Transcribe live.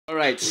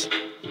Alright,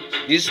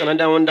 this is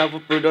another wonderful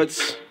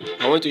product.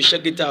 I want to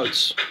check it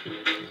out.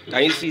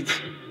 Can you see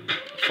it?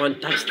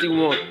 Fantastic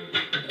one.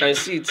 Can you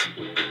see it?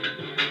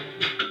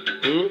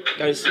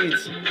 Can you see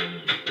it?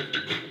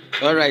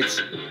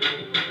 Alright,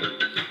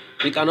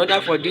 you can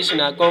order for this in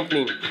our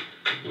company.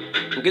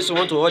 In case you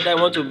want to order,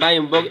 want to buy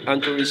in bulk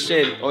and to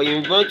resell, or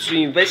you want to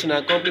invest in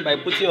our company by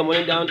putting your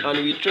money down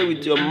and we trade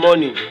with your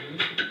money, you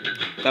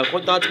can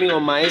contact me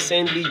on my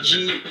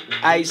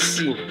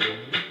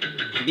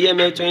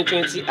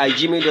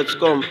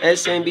snbgic@bmf2020@gmail.com.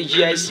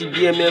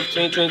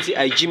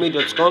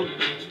 snbgic@bmf2020@gmail.com.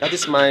 That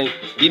is my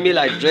email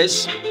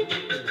address.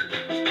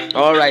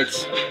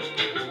 Alright,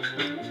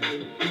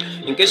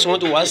 in case you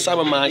want to WhatsApp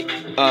on my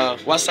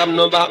WhatsApp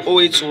number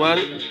 081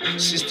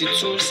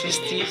 62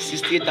 60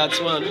 68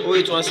 31,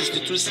 081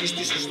 62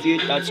 60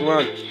 68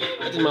 31.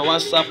 That is my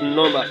WhatsApp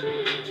number.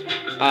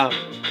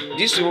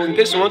 This, in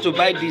case you want to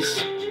buy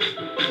this,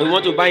 we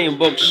want to buy in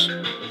bulk,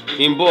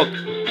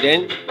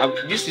 then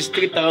this is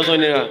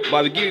 3,000 naira, but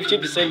I will give you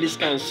 15%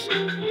 discounts.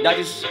 That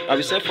is, I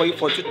will sell for you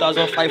for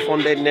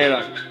 2,500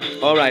 naira.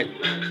 Alright,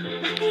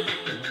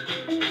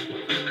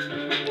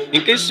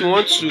 in case you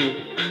want to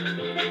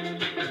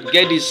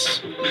get this,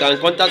 you can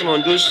contact me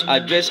on those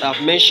address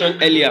I've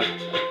mentioned earlier.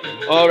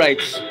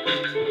 Alright,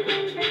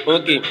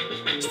 okay,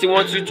 still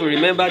want you to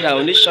remember that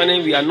on this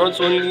channel we not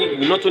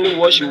only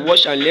watch, you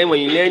watch and learn.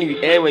 When you learn, you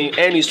earn. When you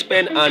earn, you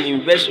spend and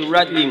invest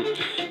rightly,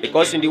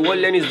 because in the word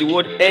learning is the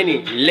word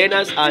earning.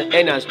 Learners and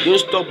earners, don't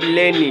stop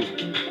learning.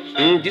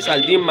 This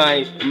has been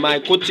my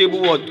quotable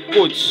word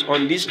quotes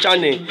on this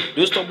channel.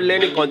 Don't stop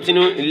learning,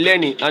 continue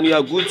learning, and you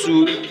are good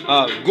to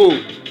go.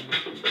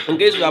 In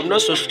case you have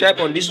not subscribed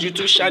on this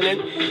YouTube channel,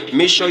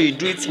 make sure you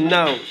do it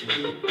now.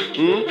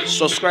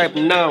 Subscribe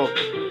now,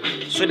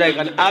 so that you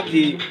can have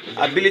the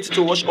ability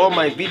to watch all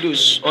my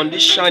videos on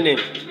this channel.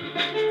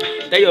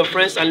 Tell your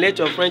friends and let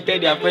your friend tell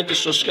their friend to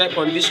subscribe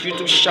on this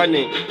YouTube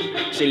channel.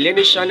 It's a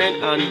learning channel,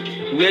 and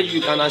where you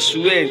can as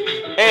well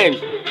earn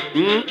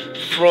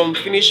from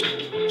finished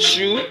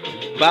shoe,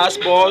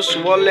 passports,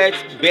 wallet,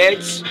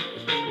 bags,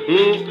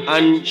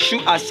 and shoe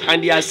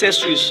and the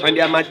accessories and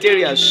their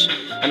materials,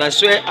 and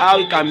as well how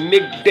you can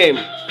make them.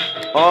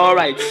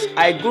 Alright,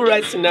 I go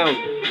right now.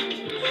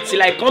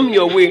 Till I come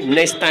your way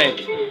next time.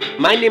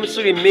 My name is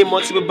Remain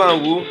Multiple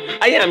Bamboo.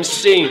 I am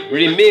saying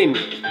remain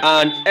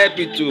an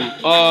epitome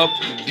of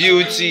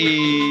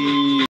beauty.